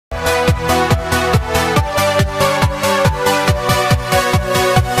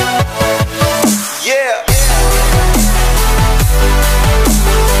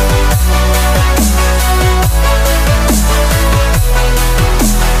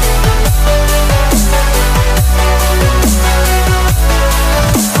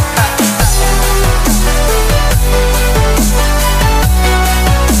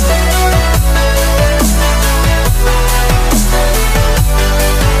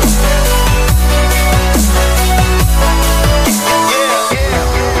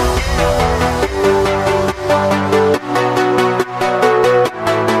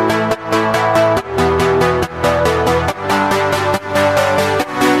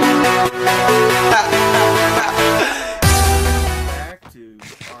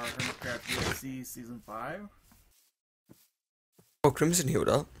5. Oh, Crimson healed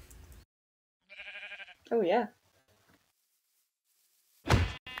up. Oh yeah.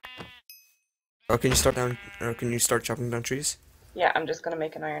 Oh, can you start down? Or can you start chopping down trees? Yeah, I'm just gonna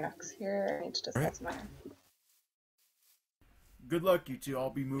make an iron axe here. I need to just get some iron. Good luck, you two. I'll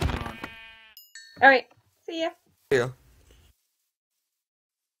be moving on. Alright, see ya. Yeah.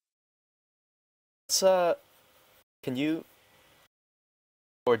 Let's, can you...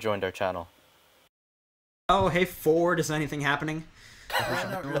 Or joined our channel? Oh, hey Ford, is anything happening?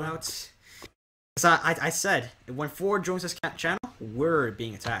 Not really. So I said, when Ford joins this channel, we're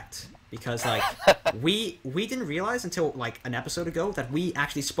being attacked. Because, like, we didn't realize until, like, an episode ago that we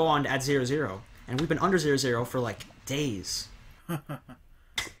actually spawned at 0-0. And we've been under 0-0 for, like, days.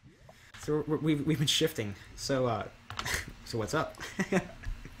 So we've been shifting. So, so what's up?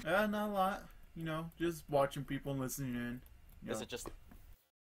 Not a lot. You know, just watching people and listening in. You know.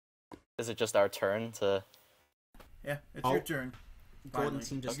 Is it just our turn to... Yeah, it's your turn. Golden Finally.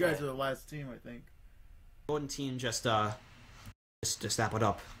 team just... You guys are the last team, I think. Golden team just snap it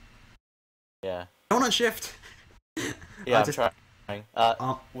up. Yeah. Don't unshift! Yeah, I'm trying.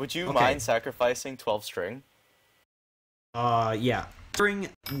 Would you okay. mind sacrificing 12 string? Yeah.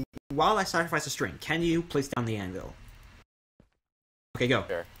 While I sacrifice a string, can you place down the anvil? Okay, go.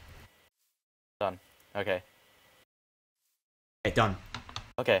 Sure. Done. Okay. Okay, done.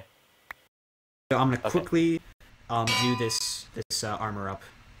 Okay. So I'm gonna quickly do this armor up.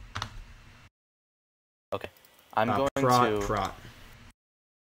 Okay. I'm going to... Prot.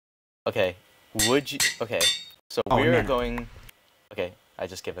 Okay. Would you... Okay. So Oh, we're man. going... Okay. I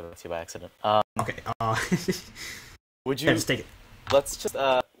just gave it to you by accident. Okay, Would you... yeah, just take it. Let's just,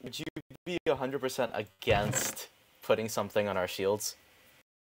 would you be 100% against putting something on our shields?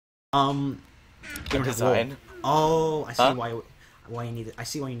 We don't have design. wool. Oh, I see why you need it. I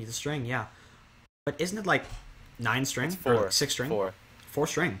see why you need the string, yeah. But isn't it like 9 string? It's 4. Or like 6 string? 4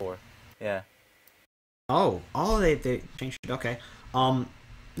 string. 4. Yeah. Oh, they changed it. Okay.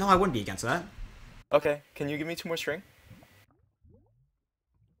 No, I wouldn't be against that. Okay. Can you give me 2 more string?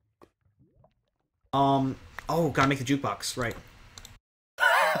 Oh, gotta make the jukebox, right.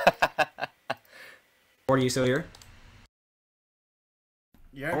 Or are you still here?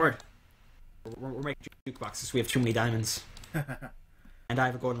 Yeah. Or we're making jukeboxes. We have too many diamonds. And I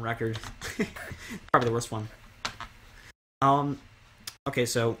have a golden record. Probably the worst one. Okay,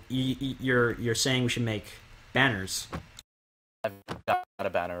 so you're saying we should make banners. I've got a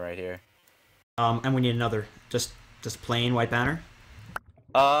banner right here. And we need another. Just plain white banner?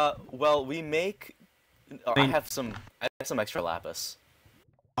 Well, we make... I have some extra lapis.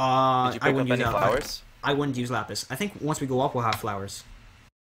 Did you pick up any flowers? I wouldn't use lapis. I think once we go up, we'll have flowers.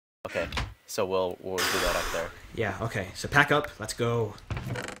 Okay, so we'll do that up there. Yeah, okay. So pack up. Let's go.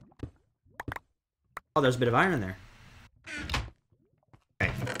 Oh, there's a bit of iron in there.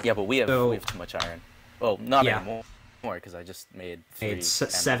 Okay. Yeah, but we have too much iron. Well, not anymore, because I just made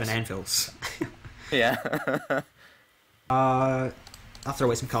 7 anvils. Yeah. I'll throw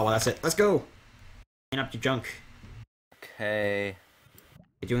away some coal. That's it. Let's go. Clean up your junk. Okay.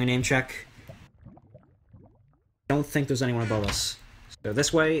 You're doing a name check. Don't think there's anyone above us. So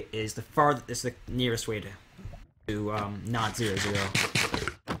this way is the nearest way to not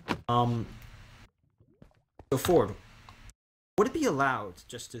 0-0. So forward. Would it be allowed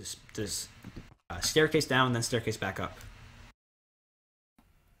just to staircase down, then staircase back up?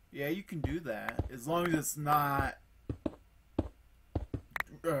 Yeah, you can do that as long as it's not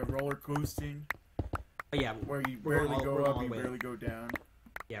roller coasting. Yeah, where you barely go up, you barely go down.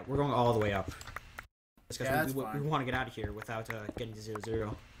 Yeah, we're going all the way up. Because we want to get out of here without getting to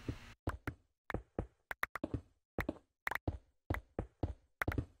 0-0.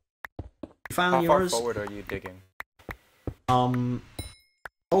 Finally, How far forward are you digging?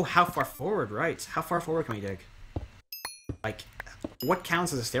 Oh, how far forward? Right. How far forward can we dig? Like, what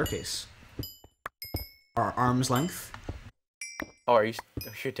counts as a staircase? Our arm's length? Oh,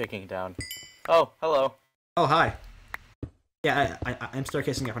 you're taking it down. Oh, hello. Oh, hi. Yeah, I'm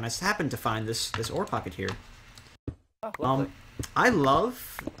staircasing up, and I just happened to find this ore pocket here. Oh, lovely. I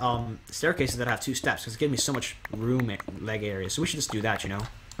love staircases that have 2 steps because it gives me so much room leg area. So we should just do that, you know.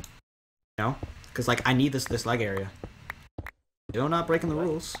 You know, because like I need this leg area. Still not breaking the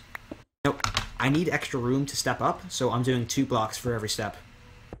rules. Nope. I need extra room to step up, so I'm doing 2 blocks for every step.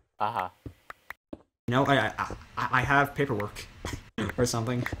 Aha. You know, I have paperwork or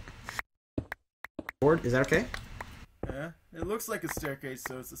something. Board, is that okay? Yeah, it looks like a staircase,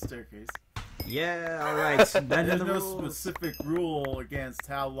 so it's a staircase. Yeah, alright. There's no specific rule against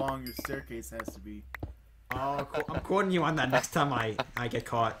how long your staircase has to be. Oh, I'm quoting you on that next time I get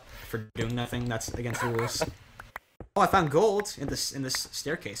caught for doing nothing that's against the rules. Oh, I found gold in this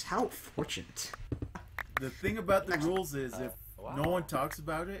staircase. How fortunate. The thing about the rules is if no one talks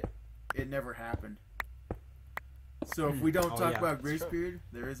about it, it never happened. So if we don't talk about grace period,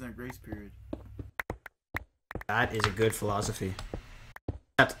 there isn't a grace period. That is a good philosophy.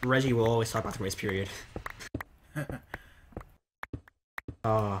 Except Reggie will always talk about the grace period.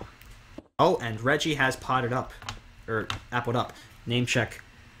 Oh, and Reggie has potted up, or appled up. Name check,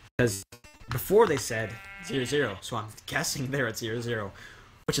 because before they said 0-0, so I'm guessing they're at 0-0,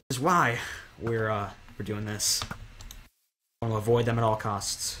 which is why we're doing this. I want to avoid them at all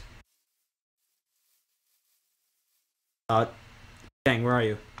costs. Dang, where are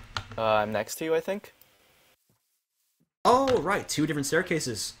you? I'm next to you, I think. Oh, right, 2 different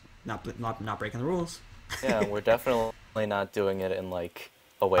staircases. Not breaking the rules. Yeah, we're definitely not doing it in like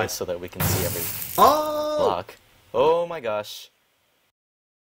a way so that we can see every block. Oh my gosh.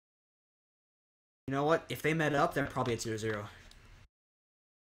 You know what? If they met up, they're probably at 0-0.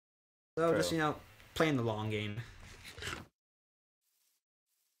 So True. just, playing the long game.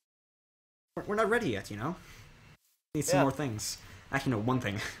 We're not ready yet, Need some more things. Actually, no, one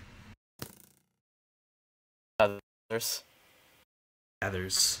thing.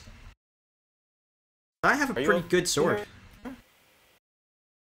 Feathers. I have a pretty good sword.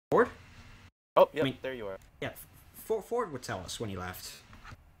 Ford? Oh, yeah, there you are. Yeah, Ford would tell us when he left.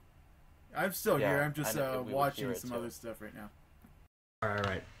 I'm still here. I'm just watching some other stuff right now.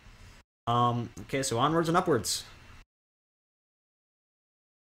 Alright. Okay, so onwards and upwards.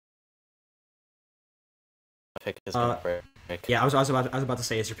 Pick is gonna break. Yeah, I was about to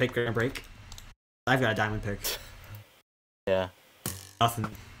say, is your pick gonna break? I've got a diamond pick. Yeah. Nothing.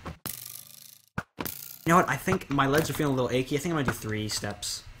 You know what? I think my legs are feeling a little achy. I think I'm gonna do 3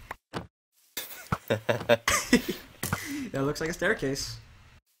 steps. That looks like a staircase.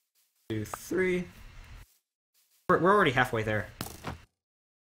 2, 3. We're already halfway there.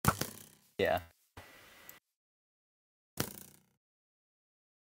 Yeah.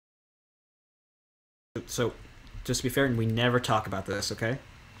 So, just to be fair, we never talk about this, okay?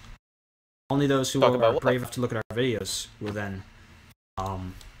 Only those who are brave enough to look at our videos will then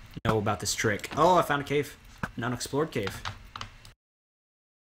know about this trick. Oh, I found a cave. An unexplored cave.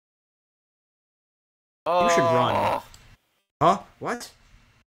 You should run. Huh? What?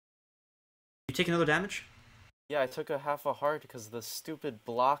 You take another damage? Yeah, I took a half a heart because the stupid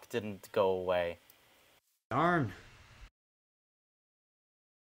block didn't go away. Darn.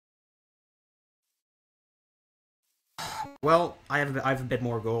 Well, I have a bit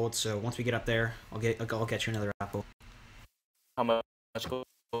more gold, so once we get up there, I'll get you another apple. How much gold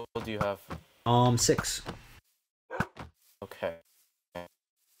do you have? 6. Okay. I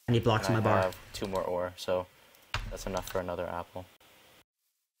need blocks in my bar. I have 2 more ore, so that's enough for another apple.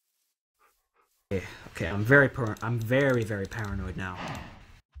 Okay, I'm very very paranoid now.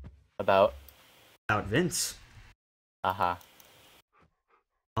 About Vince. Uh-huh.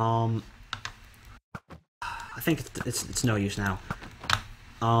 I think it's no use now.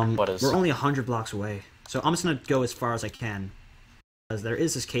 What is? We're only 100 blocks away, so I'm just gonna go as far as I can, because there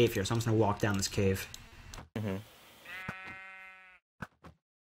is this cave here. So I'm just gonna walk down this cave. Mm-hmm.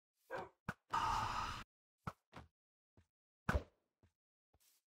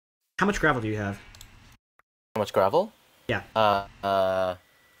 How much gravel do you have? How much gravel? Yeah.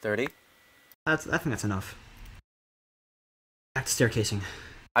 30. I think that's enough. Back to staircasing.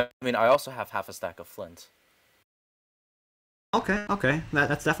 I mean, I also have half a stack of flint. Okay.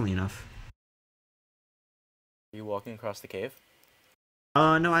 That's definitely enough. Are you walking across the cave?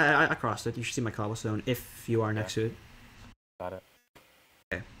 No, I crossed it. You should see my cobblestone if you are next to it. Got it.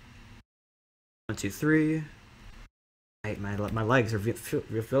 Okay. 1, 2, 3. My legs are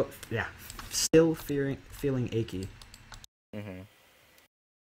still feeling achy. Mm-hmm.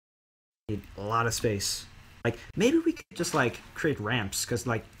 Need a lot of space. Like, maybe we could just create ramps, because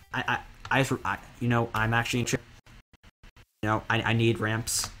I'm actually I need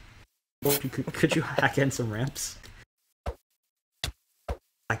ramps. Could you hack in some ramps?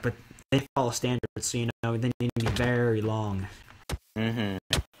 But they follow standards, so they need to be very long. Mm-hmm.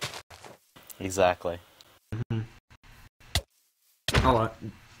 Exactly. Mm-hmm. Oh,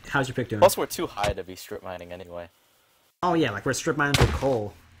 how's your pick doing? Plus, we're too high to be strip mining anyway. Oh yeah, we're strip mining for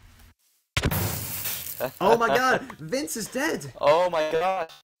coal. Oh my god, Vince is dead! Oh my gosh!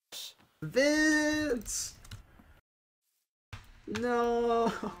 Vince!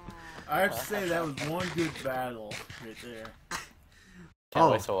 No! I have to say that was one good battle right there.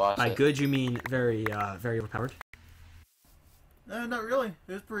 Can't wait to watch by it. good you mean very overpowered? No, not really.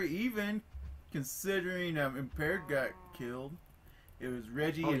 It was pretty even. considering Impaired got killed, it was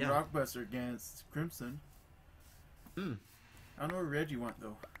Reggie and Rockbuster against Crimson. I don't know where Reggie went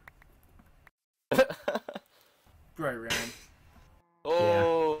though. Probably ran.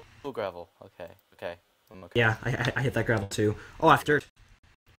 Oh, gravel. Okay. I'm okay. Yeah, I hit that gravel too. Oh, after.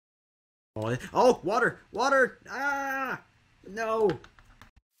 Oh, water! Ah! No!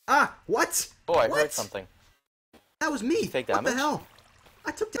 Ah! What? Oh, I what? heard something. That was me! Take what damage? the hell?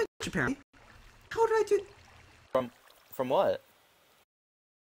 I took damage, apparently. How did I do... From what?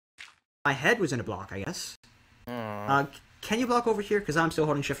 My head was in a block, I guess. Can you block over here? Because I'm still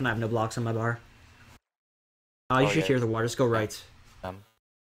holding shift and I have no blocks on my bar. You should hear the water. Just go right.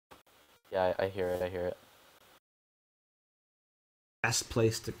 Yeah, I hear it. Best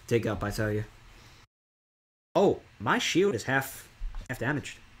place to dig up, I tell you. Oh, my shield is half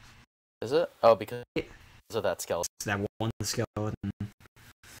damaged. Is it? Oh, because of that skeleton. It's that one skeleton.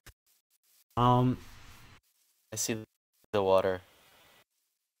 I see the water.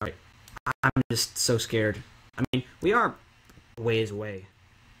 Alright. I'm just so scared. I mean, we are ways away.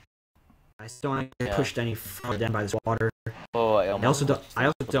 I still don't want to get pushed any further down by this water. Oh, I also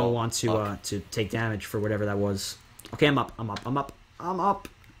don't want to take damage for whatever that was. Okay, I'm up.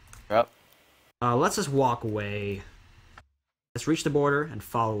 You're up. Let's just walk away. Let's reach the border and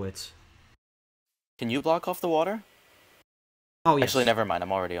follow it. Can you block off the water? Oh, yes. Actually, never mind.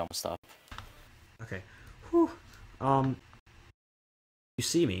 I'm already almost up. Okay. Whew. You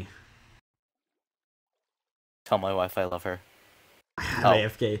see me? Tell my wife I love her. I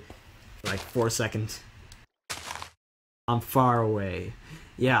have AFK for like 4 seconds. I'm far away.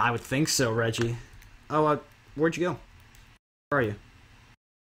 Yeah, I would think so, Reggie. Oh, where'd you go? Where are you?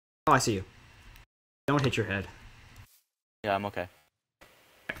 Oh, I see you. Don't hit your head. Yeah, I'm okay.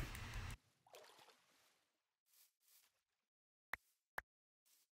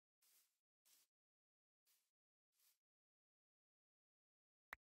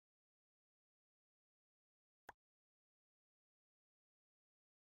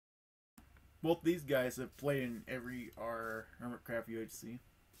 Both these guys have played in every Hermitcraft UHC.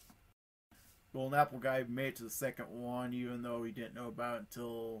 Golden Apple guy made it to the second one, even though he didn't know about it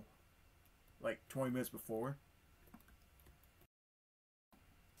until like 20 minutes before.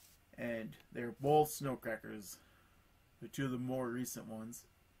 And they're both Snowcrackers. They're two of the more recent ones.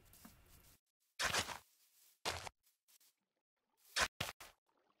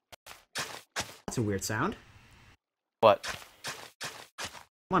 That's a weird sound. What?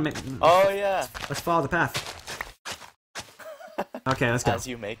 Come on, oh yeah. Let's follow the path. Okay, let's go. As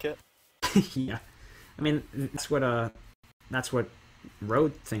you make it. Yeah, I mean that's what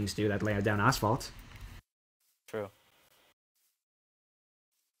road things do that lay down asphalt. True.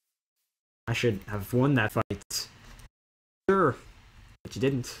 I should have won that fight. Sure, but you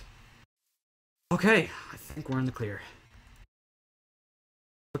didn't. Okay, I think we're in the clear.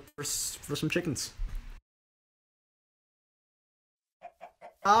 Look for some chickens.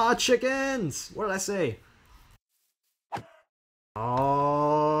 Ah, chickens! What did I say?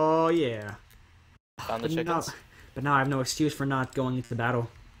 Oh, yeah. Found the chickens? But now I have no excuse for not going into the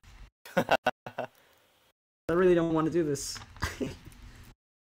battle. I really don't want to do this.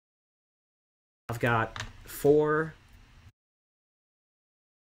 I've got 4.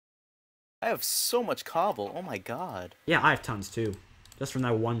 I have so much cobble. Oh my god. Yeah, I have tons too. Just from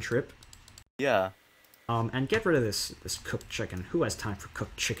that one trip. Yeah. And get rid of this cooked chicken. Who has time for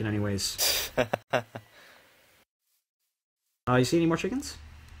cooked chicken anyways? You see any more chickens?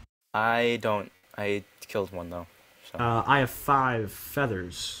 I don't. I killed one though. So. I have 5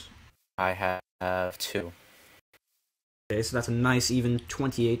 feathers. I have 2. Okay, so that's a nice even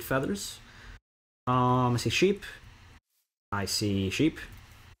 28 feathers. I see sheep. I see sheep.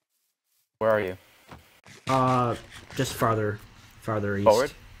 Where are you? Just farther east.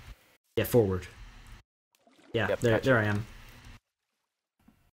 Forward? Yeah, forward. Yeah, yep, there I am.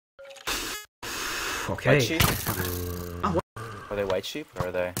 Okay. White sheep? Oh, what? Are they white sheep or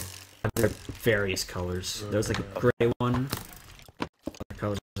are they? They're various colors. There's like a gray one. Other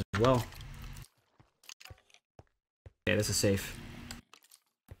colors as well. Okay, this is safe.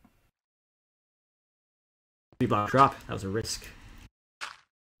 3-block drop. That was a risk.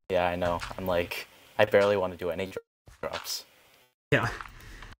 Yeah, I know. I'm like, I barely want to do any drops. Yeah.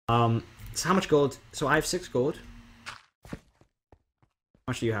 So how much gold? So I have 6 gold. How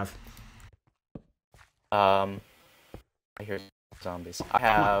much do you have? I hear zombies. I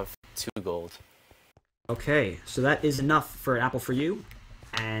have 2 gold. Okay, so that is enough for an apple for you,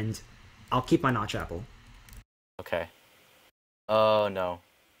 and I'll keep my notch apple. Okay. Oh no.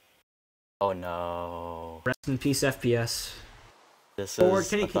 Oh no. Rest in peace, FPS. This Ford, is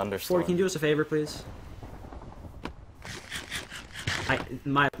can a you thunderstorm. Ford, can you do us a favor, please?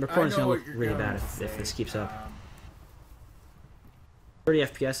 My recording's gonna look really bad if this keeps up. 30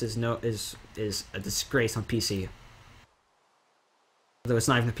 FPS is a disgrace on PC. Although it's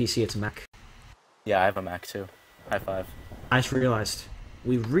not even a PC, it's a Mac. Yeah, I have a Mac too. High five. I just realized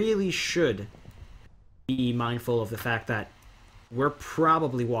we really should be mindful of the fact that we're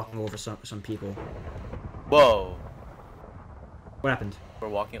probably walking over some people. Whoa. What happened? We're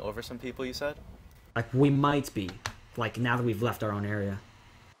walking over some people, you said? Like, we might be. Like, now that we've left our own area.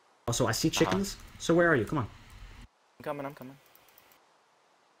 Also, I see chickens. So where are you? Come on. I'm coming.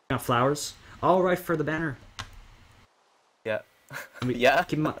 Got flowers. All right for the banner. Yeah. Yeah.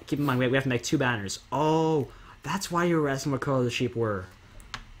 Keep in mind, we have to make 2 banners. Oh, that's why you were asking what color the sheep were.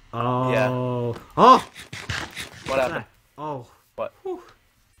 Oh. Yeah. Oh. What happened? That? Oh. What? Whew.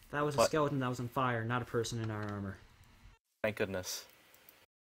 That was a skeleton that was on fire, not a person in our armor. Thank goodness.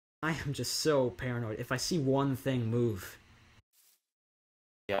 I am just so paranoid. If I see one thing move.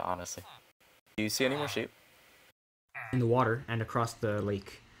 Yeah, honestly. Do you see any more sheep? In the water and across the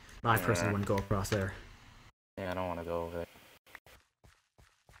lake. I personally wouldn't go across there. Yeah, I don't want to go over it.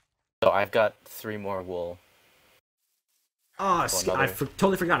 So I've got 3 more wool. Oh, I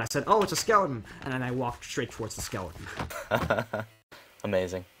totally forgot. I said, oh, it's a skeleton. And then I walked straight towards the skeleton.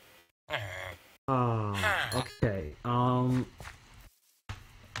 Amazing. Oh, okay.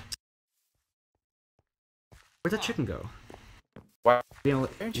 Where'd that chicken go? Why You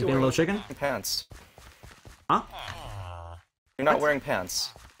aren't being a little chicken? Pants. Huh? You're not wearing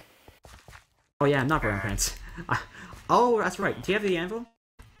pants. Oh yeah, I'm not wearing pants. Oh, that's right. Do you have the anvil?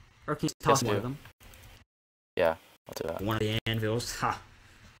 Or can you toss one of them? Yeah, I'll do that. One of the anvils. Ha.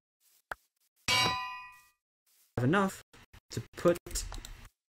 I have enough to put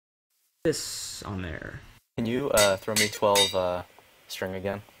this on there. Can you throw me 12 string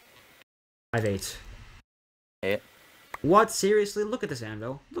again? I have 8. 8? What? Seriously? Look at this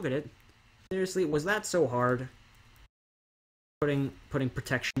anvil. Look at it. Seriously, was that so hard? Putting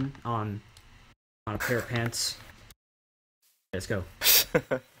protection on a pair of pants. Let's go.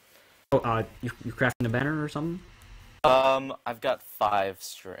 Oh, you crafting a banner or something? I've got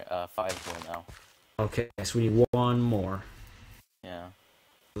 5 wool now. Okay, so we need 1 more. Yeah.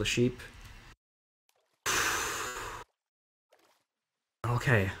 The sheep.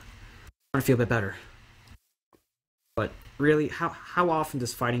 Okay. I'm starting to feel a bit better. But really, how often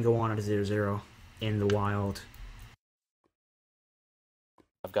does fighting go on at a 0-0 in the wild?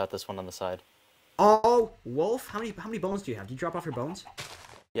 I've got this one on the side. Oh, wolf! How many bones do you have? Do you drop off your bones?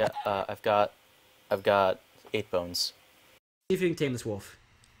 Yeah, I've got 8 bones. See if you can tame this wolf.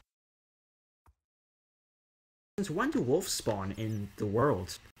 Since when do wolves spawn in the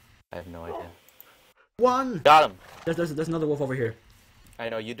world? I have no idea. 1! Got him! There's another wolf over here. I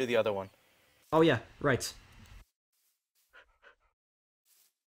know, you do the other one. Oh yeah, right.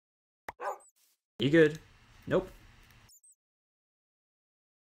 You good? Nope.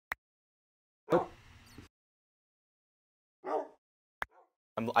 Nope.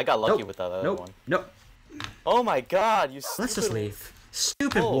 I got lucky with that other one. Nope. Oh my god, you stupid... Let's just leave.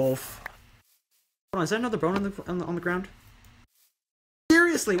 Stupid wolf. Hold on, is there another bone on the ground?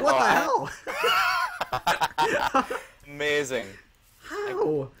 Seriously, what the hell? Amazing.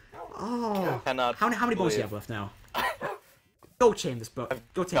 How? Oh. Cannot how many bones do you have left now? Go tame this boat.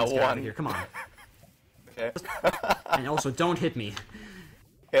 Go tame this guy out of here. Come on. Okay. And also, don't hit me.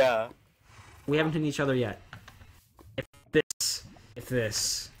 Yeah. We haven't hit each other yet. If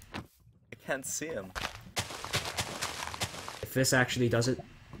this. I can't see him. If this actually does it.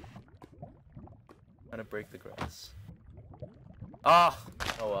 I'm gonna break the grass. Oh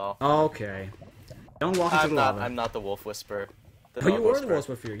well. Okay. Don't walk into the lava. I'm not the wolf whisperer. Oh, you were the wolf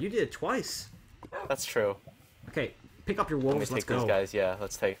whisperer. You did it twice. That's true. Okay, pick up your wolves. Let's take these guys. Yeah,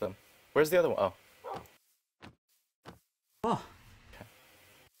 let's take them. Where's the other one? Oh. Oh. Okay.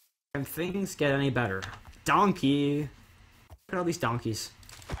 Can things get any better? Donkey. Look at all these donkeys.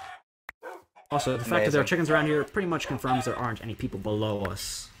 Also, the fact that there are chickens around here pretty much confirms there aren't any people below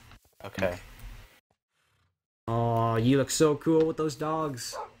us. Okay. Oh, you look so cool with those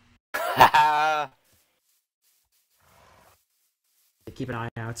dogs. Keep an eye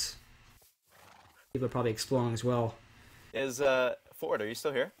out. People are probably exploring as well. Is Ford, are you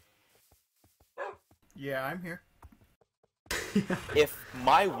still here? Yeah, I'm here. If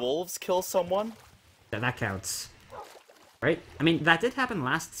my wolves kill someone, that counts. Right? I mean, that did happen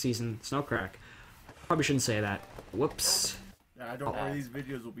last season, Snowcrack. Probably shouldn't say that. Whoops. I don't worry, these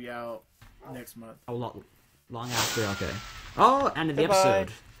videos will be out next month. Oh, long after, okay. Oh, end of the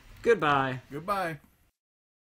episode. Goodbye. Goodbye.